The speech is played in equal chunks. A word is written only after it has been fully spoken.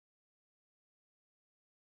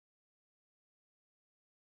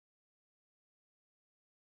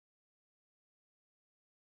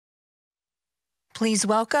Please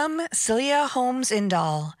welcome Cilia Holmes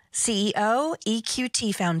Indahl, CEO,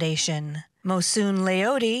 EQT Foundation, Mosun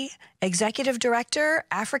Layode, Executive Director,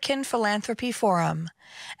 African Philanthropy Forum,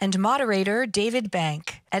 and moderator David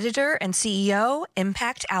Bank, Editor and CEO,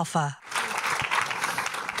 Impact Alpha.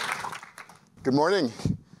 Good morning.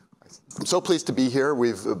 I'm so pleased to be here.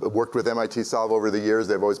 We've worked with MIT Solve over the years.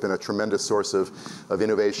 They've always been a tremendous source of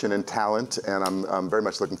innovation and talent, and I'm very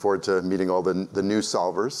much looking forward to meeting all the new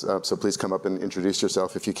solvers. So please come up and introduce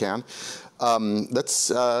yourself if you can.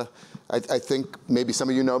 I think maybe some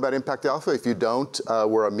of you know about Impact Alpha. If you don't,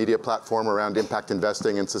 we're a media platform around impact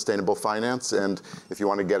investing and sustainable finance. And if you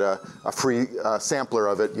want to get a free sampler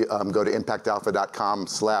of it, go to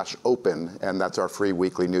impactalpha.com/open, and that's our free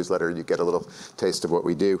weekly newsletter. You get a little taste of what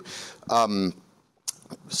we do.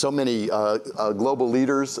 So many global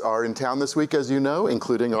leaders are in town this week, as you know,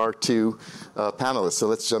 including our two panelists. So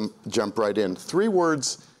let's jump right in. Three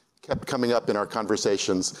words kept coming up in our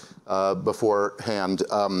conversations beforehand: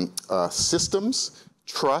 systems,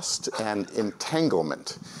 trust, and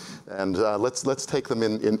entanglement. And let's take them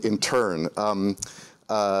in turn.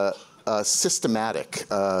 Systematic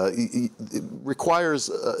requires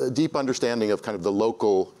a deep understanding of kind of the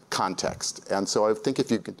local context. And so I think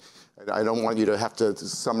if you could, I don't want you to have to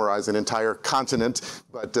summarize an entire continent,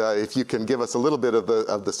 but if you can give us a little bit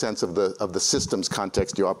of the sense of the systems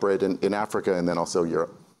context you operate in Africa and then also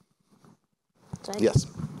Europe. Yes.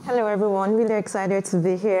 Hello, everyone. Really excited to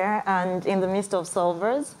be here and in the midst of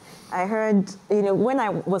solvers. I heard, when I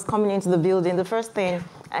was coming into the building, the first thing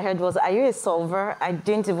I heard was, "Are you a solver?" I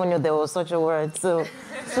didn't even know there was such a word. So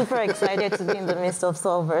super excited to be in the midst of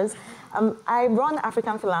solvers. I run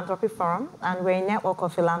African Philanthropy Forum, and we're a network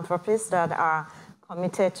of philanthropists that are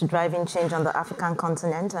committed to driving change on the African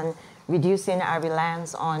continent and reducing our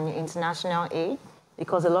reliance on international aid,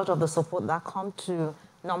 because a lot of the support that comes to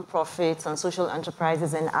nonprofits and social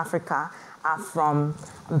enterprises in Africa are from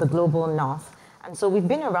the global north. And so we've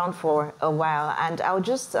been around for a while, and I'll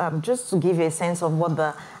just to give you a sense of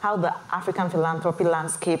how the African philanthropy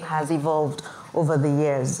landscape has evolved over the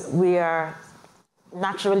years. We are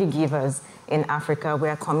naturally givers in Africa. We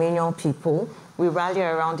are communal people. We rally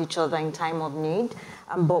around each other in time of need.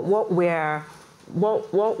 But what we're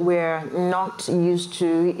not used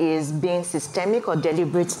to is being systemic or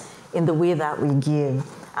deliberate in the way that we give.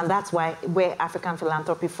 And that's where African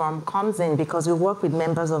Philanthropy Forum comes in, because we work with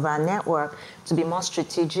members of our network to be more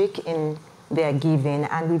strategic in their giving.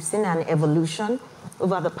 And we've seen an evolution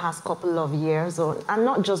over the past couple of years, and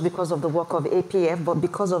not just because of the work of APF, but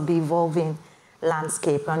because of the evolving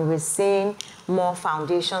landscape. And we're seeing more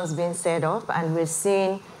foundations being set up, and we're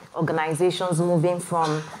seeing organizations moving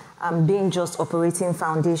from being just operating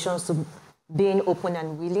foundations to being open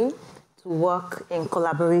and willing to work in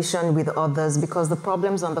collaboration with others, because the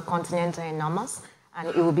problems on the continent are enormous, and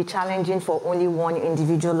it will be challenging for only one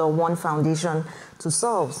individual or one foundation to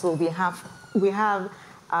solve. So we have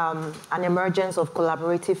an emergence of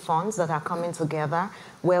collaborative funds that are coming together,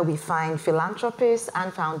 where we find philanthropists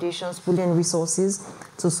and foundations pooling resources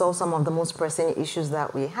to solve some of the most pressing issues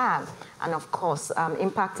that we have. And of course,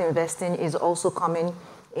 impact investing is also coming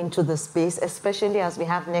into the space, especially as we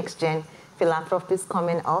have next-gen philanthropists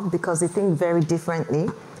coming up, because they think very differently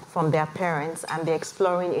from their parents, and they're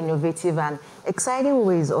exploring innovative and exciting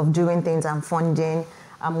ways of doing things and funding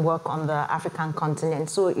work on the African continent.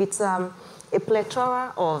 So it's a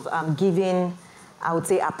plethora of giving, I would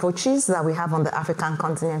say, approaches that we have on the African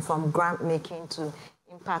continent, from grant making to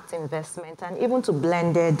impact investment and even to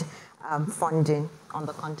blended funding on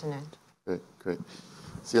the continent. Great.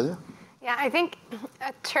 Cilia? Yeah, I think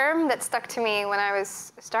a term that stuck to me when I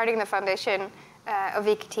was starting the foundation of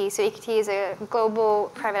EQT. So EQT is a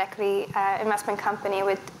global private equity investment company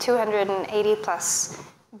with 280 plus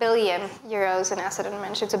billion euros in asset under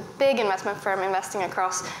management. It's a big investment firm investing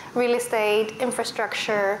across real estate,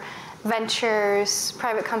 infrastructure, ventures,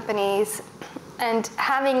 private companies, and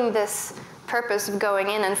having this purpose of going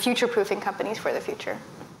in and future-proofing companies for the future.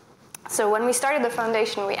 So when we started the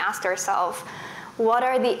foundation, we asked ourselves, what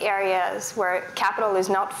are the areas where capital is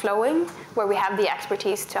not flowing, where we have the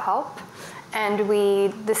expertise to help? And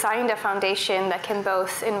we designed a foundation that can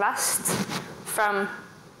both invest from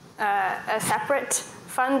a separate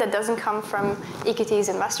fund that doesn't come from EQT's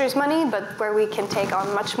investors' money, but where we can take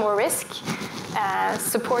on much more risk,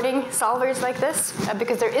 supporting solvers like this,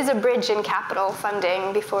 because there is a bridge in capital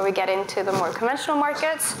funding before we get into the more conventional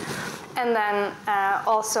markets. And then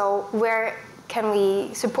also, where can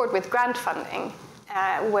we support with grant funding,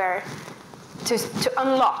 where to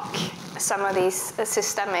unlock some of these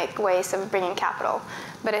systemic ways of bringing capital.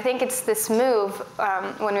 But I think it's this move,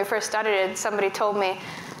 when we first started it, somebody told me,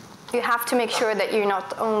 you have to make sure that you're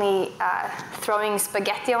not only throwing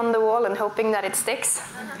spaghetti on the wall and hoping that it sticks.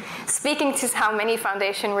 Speaking to how many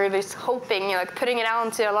foundations we're just hoping, like putting it out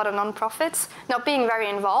into a lot of nonprofits, not being very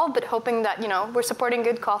involved, but hoping that we're supporting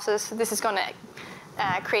good causes. This is going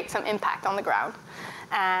to create some impact on the ground.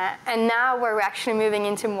 And now we're actually moving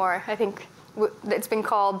into more, I think it's been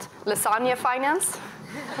called lasagna finance,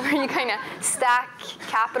 where you kind of stack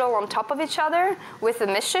capital on top of each other with a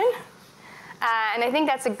mission. And I think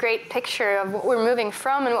that's a great picture of what we're moving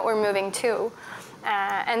from and what we're moving to.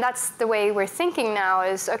 And that's the way we're thinking now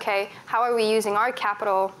is, okay, how are we using our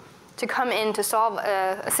capital to come in to solve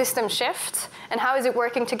a system shift? And how is it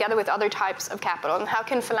working together with other types of capital? And how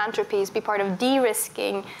can philanthropies be part of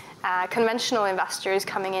de-risking conventional investors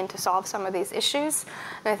coming in to solve some of these issues?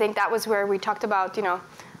 And I think that was where we talked about,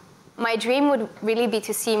 my dream would really be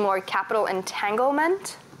to see more capital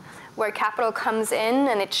entanglement, where capital comes in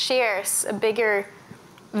and it shares a bigger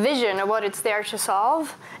vision of what it's there to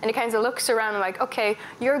solve, and it kind of looks around like, okay,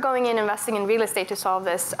 you're going in investing in real estate to solve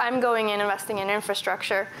this. I'm going in investing in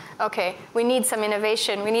infrastructure. Okay, we need some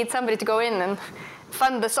innovation. We need somebody to go in and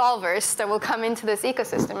fund the solvers that will come into this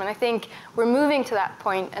ecosystem. And I think we're moving to that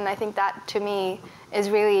point, and I think that, to me, is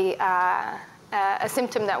really a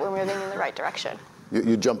symptom that we're moving in the right direction.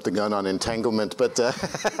 You jumped the gun on entanglement, but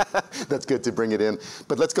that's good to bring it in.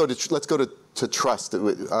 But let's go to trust,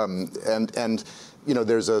 and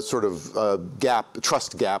there's a sort of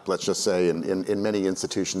trust gap, let's just say, in many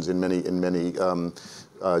institutions, in many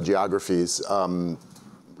geographies.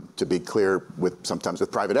 To be clear, sometimes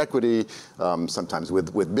with private equity, sometimes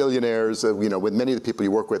with billionaires, with many of the people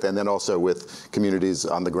you work with, and then also with communities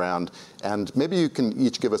on the ground. And maybe you can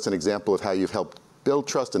each give us an example of how you've helped build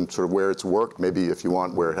trust and sort of where it's worked, maybe if you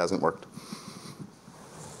want, where it hasn't worked.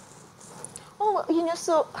 Well,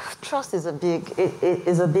 so trust is a big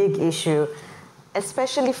issue,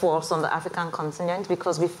 especially for us on the African continent,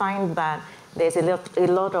 because we find that there's a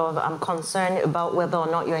lot of concern about whether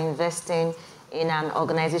or not you're investing in an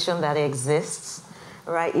organization that exists,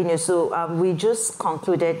 right? So we just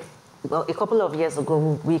concluded, well, a couple of years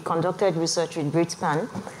ago, we conducted research with Brisbane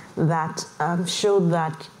that showed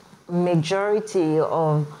that majority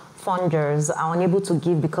of funders are unable to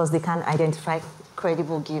give because they can't identify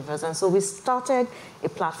credible givers. And so we started a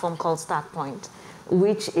platform called StartPoint,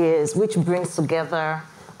 which brings together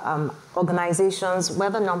organizations,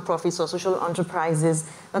 whether nonprofits or social enterprises,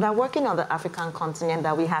 that are working on the African continent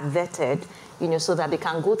that we have vetted, so that they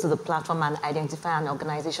can go to the platform and identify an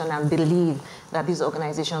organization and believe that these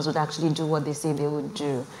organizations would actually do what they say they would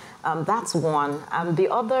do. That's one. The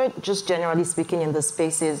other, just generally speaking in the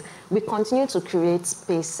spaces, we continue to create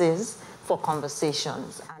spaces for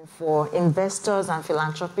conversations and for investors and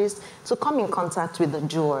philanthropists to come in contact with the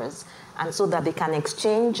doers, and so that they can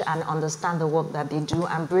exchange and understand the work that they do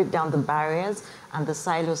and break down the barriers and the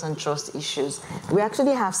silos and trust issues. We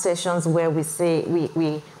actually have sessions where we say,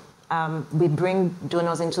 we bring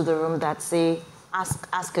donors into the room that say,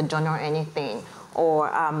 ask a donor anything, or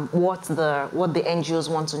what the NGOs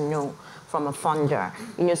want to know from a funder.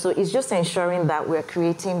 So it's just ensuring that we're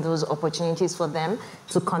creating those opportunities for them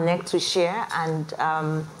to connect, to share, and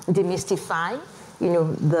demystify,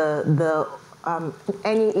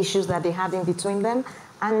 any issues that they have in between them,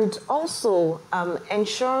 and also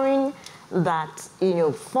ensuring that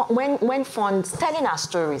when funds, telling our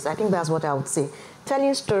stories. I think that's what I would say.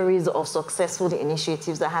 Telling stories of successful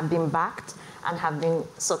initiatives that have been backed and have been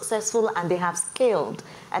successful and they have scaled.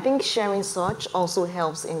 I think sharing such also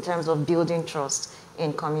helps in terms of building trust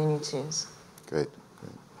in communities. Great.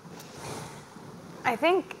 I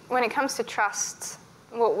think when it comes to trust,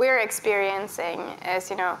 what we're experiencing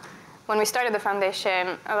is, when we started the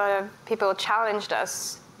foundation, a lot of people challenged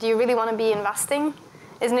us. Do you really want to be investing?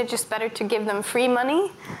 Isn't it just better to give them free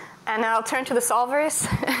money? And I'll turn to the solvers.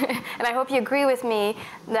 And I hope you agree with me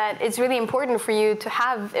that it's really important for you to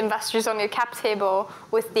have investors on your cap table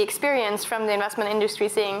with the experience from the investment industry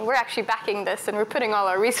saying, we're actually backing this and we're putting all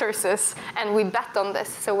our resources and we bet on this.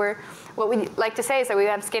 So what we like to say is that we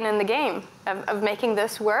have skin in the game of making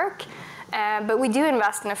this work. But we do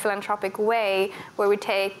invest in a philanthropic way where we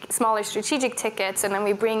take smaller strategic tickets and then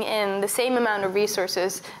we bring in the same amount of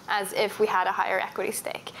resources as if we had a higher equity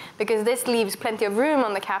stake. Because this leaves plenty of room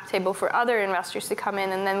on the cap table for other investors to come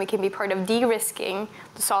in, and then we can be part of de-risking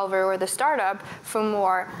the solver or the startup for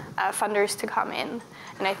more funders to come in.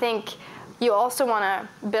 And I think you also want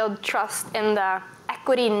to build trust in the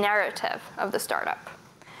equity narrative of the startup.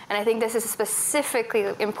 And I think this is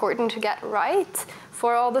specifically important to get right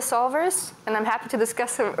for all the solvers. And I'm happy to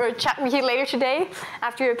discuss or chat with you later today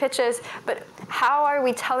after your pitches. But how are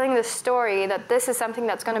we telling the story that this is something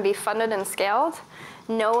that's going to be funded and scaled,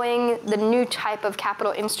 knowing the new type of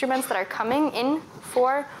capital instruments that are coming in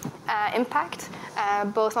for impact,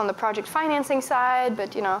 both on the project financing side,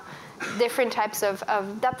 but different types of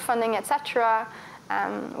debt funding, etc.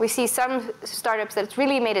 We see some startups that's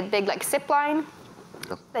really made it big, like Zipline,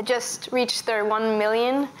 that just reached their 1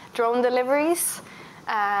 million drone deliveries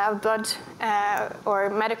of blood or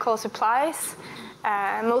medical supplies,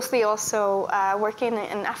 mostly also working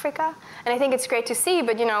in Africa. And I think it's great to see,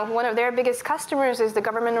 but one of their biggest customers is the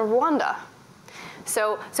government of Rwanda.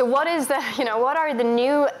 So what is the, what are the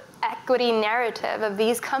new equity narrative of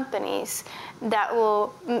these companies that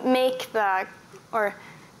will make or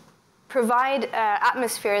provide an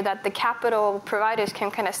atmosphere that the capital providers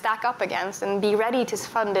can kind of stack up against and be ready to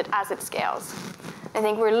fund it as it scales? I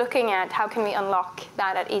think we're looking at how can we unlock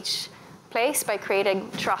that at each place by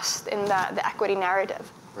creating trust in the equity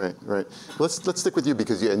narrative. Right, right. Let's stick with you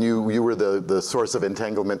because you were the source of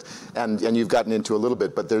entanglement, and you've gotten into a little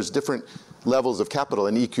bit, but there's different levels of capital,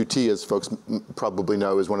 and EQT, as folks probably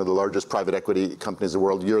know, is one of the largest private equity companies in the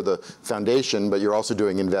world. You're the foundation, but you're also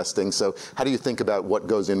doing investing. So how do you think about what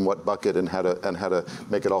goes in what bucket and how to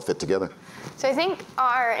make it all fit together? So I think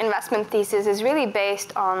our investment thesis is really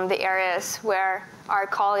based on the areas where our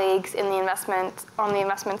colleagues on the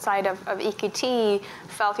investment side of EQT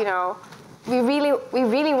felt, we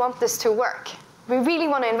really want this to work. We really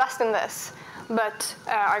want to invest in this. But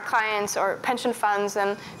our clients or pension funds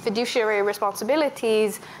and fiduciary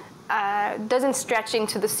responsibilities doesn't stretch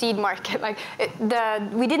into the seed market.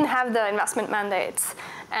 We didn't have the investment mandates.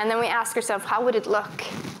 And then we asked ourselves, how would it look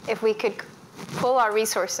if we could pull our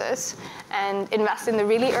resources and invest in the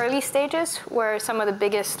really early stages where some of the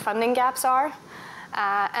biggest funding gaps are,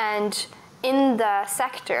 and in the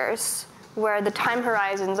sectors where the time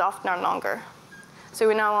horizons often are longer. So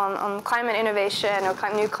we know on climate innovation or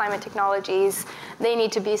new climate technologies, they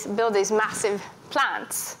need to build these massive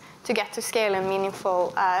plants to get to scale and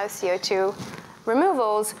meaningful CO2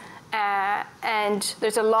 removals. And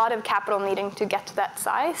there's a lot of capital needing to get to that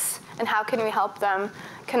size. And how can we help them,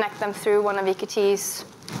 connect them through one of EQT's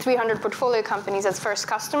 300 portfolio companies as first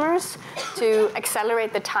customers to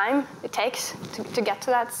accelerate the time it takes to get to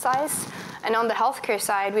that size? And on the healthcare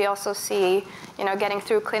side, we also see, getting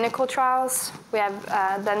through clinical trials. We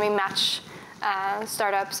have then we match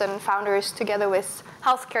startups and founders together with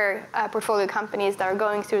healthcare portfolio companies that are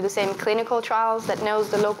going through the same clinical trials, that knows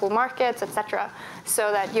the local markets, etc.,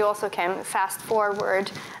 so that you also can fast forward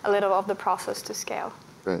a little of the process to scale.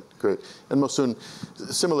 Great, great. And Mosun,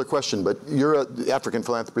 similar question, but the African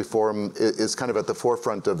Philanthropy Forum is kind of at the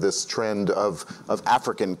forefront of this trend of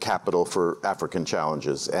African capital for African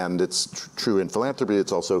challenges. And it's true in philanthropy.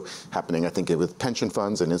 It's also happening, I think, with pension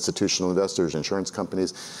funds and institutional investors, insurance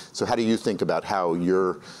companies. So how do you think about how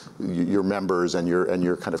your members and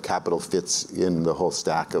your kind of capital fits in the whole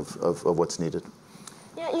stack of what's needed?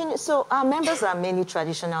 Yeah, so our members are mainly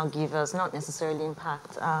traditional givers, not necessarily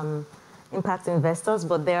impact investors,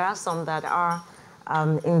 but there are some that are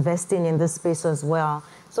investing in this space as well.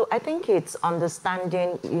 So I think it's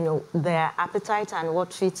understanding, their appetite and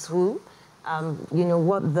what fits who,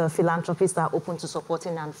 what the philanthropists are open to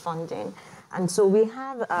supporting and funding. And so we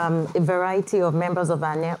have a variety of members of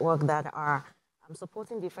our network that are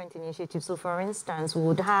supporting different initiatives. So for instance, we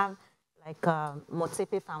would have like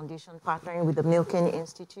Motsepe Foundation partnering with the Milken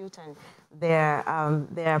Institute, and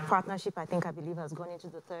their partnership, I believe, has gone into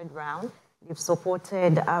the third round. They've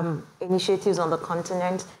supported initiatives on the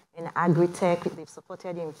continent in agri-tech. They've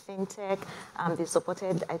supported in fintech. They've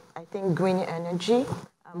supported, I think, green energy.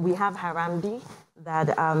 We have Harambe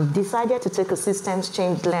that decided to take a systems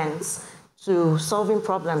change lens to solving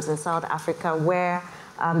problems in South Africa, where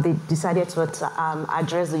they decided to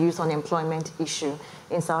address the youth unemployment issue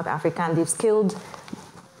in South Africa, and they've scaled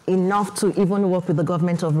enough to even work with the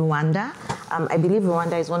government of Rwanda. I believe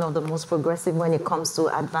Rwanda is one of the most progressive when it comes to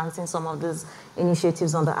advancing some of these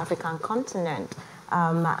initiatives on the African continent.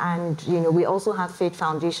 And we also have Faith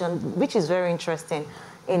Foundation, which is very interesting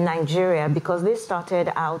in Nigeria because they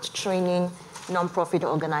started out training non-profit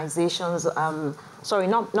organizations,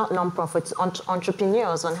 not non-profits,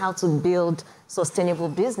 entrepreneurs on how to build sustainable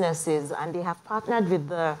businesses, and they have partnered with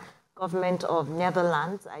the government of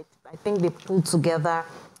Netherlands. I think they pulled together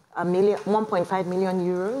 1.5 million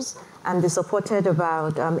euros, and they supported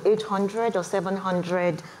about 800 or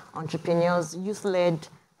 700 entrepreneurs, youth-led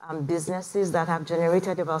businesses that have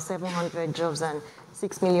generated about 700 jobs and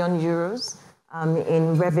 6 million euros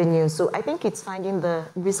in revenue. So I think it's finding the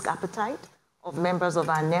risk appetite of members of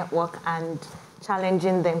our network and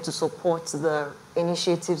challenging them to support the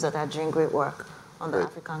initiatives that are doing great work on the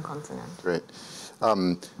African continent. Great.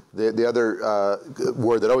 The other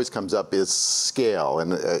word that always comes up is scale,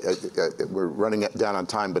 and we're running down on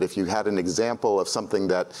time, but if you had an example of something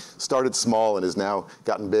that started small and has now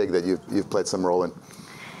gotten big that you've played some role in.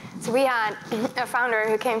 So we had a founder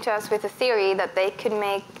who came to us with a theory that they could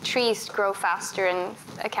make trees grow faster and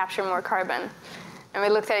capture more carbon. And we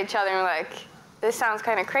looked at each other and were like, this sounds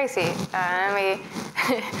kind of crazy. And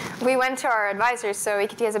we went to our advisors, so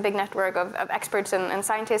EQT has a big network of experts and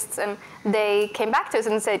scientists, and they came back to us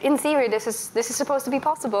and said, in theory, this is supposed to be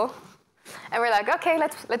possible. And we're like, okay,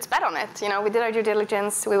 let's bet on it. You know, we did our due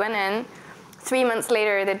diligence, we went in. 3 months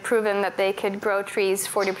later, they'd proven that they could grow trees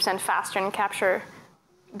 40% faster and capture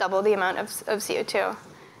double the amount of CO2.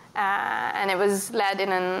 And it was led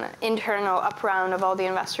in an internal up round of all the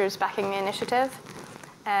investors backing the initiative.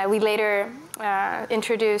 We later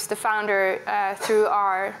introduced the founder through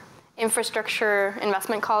our infrastructure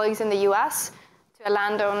investment colleagues in the US to a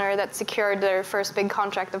landowner that secured their first big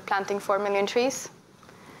contract of planting 4 million trees.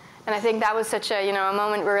 And I think that was such a, a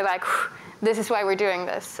moment where we're like, this is why we're doing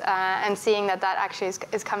this. And seeing that actually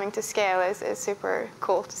is coming to scale is super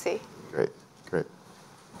cool to see. Great, great.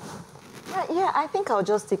 Yeah, I think I'll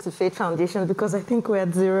just stick to Faith Foundation because I think we're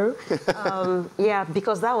at 0. Yeah,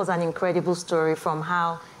 because that was an incredible story from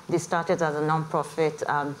how they started as a nonprofit,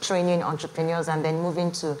 training entrepreneurs and then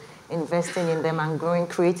moving to investing in them and growing,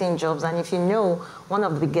 creating jobs. And if you know, one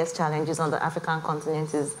of the biggest challenges on the African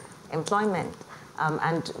continent is employment.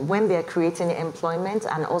 And when they're creating employment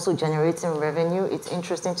and also generating revenue, it's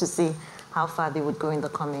interesting to see how far they would go in the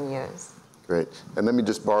coming years. Great. And let me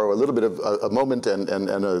just borrow a little bit of a moment and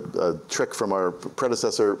a trick from our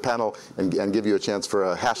predecessor panel and give you a chance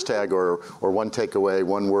for a hashtag or one takeaway,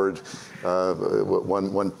 one word,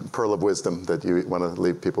 one pearl of wisdom that you want to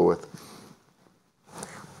leave people with.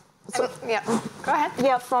 Yeah, go ahead.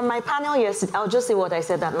 Yeah, from my panel yesterday, I'll just say what I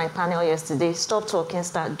said at my panel yesterday. Stop talking,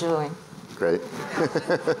 start doing. Great.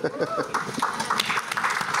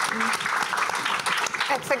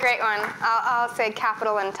 It's a great one. I'll say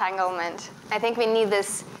capital entanglement. I think we need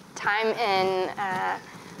this time in,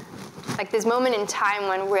 like this moment in time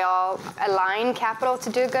when we all align capital to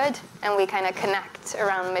do good and we kind of connect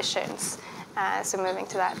around missions. So moving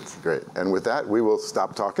to that. Great. And with that, we will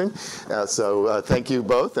stop talking. So thank you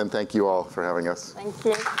both, and thank you all for having us. Thank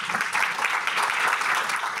you.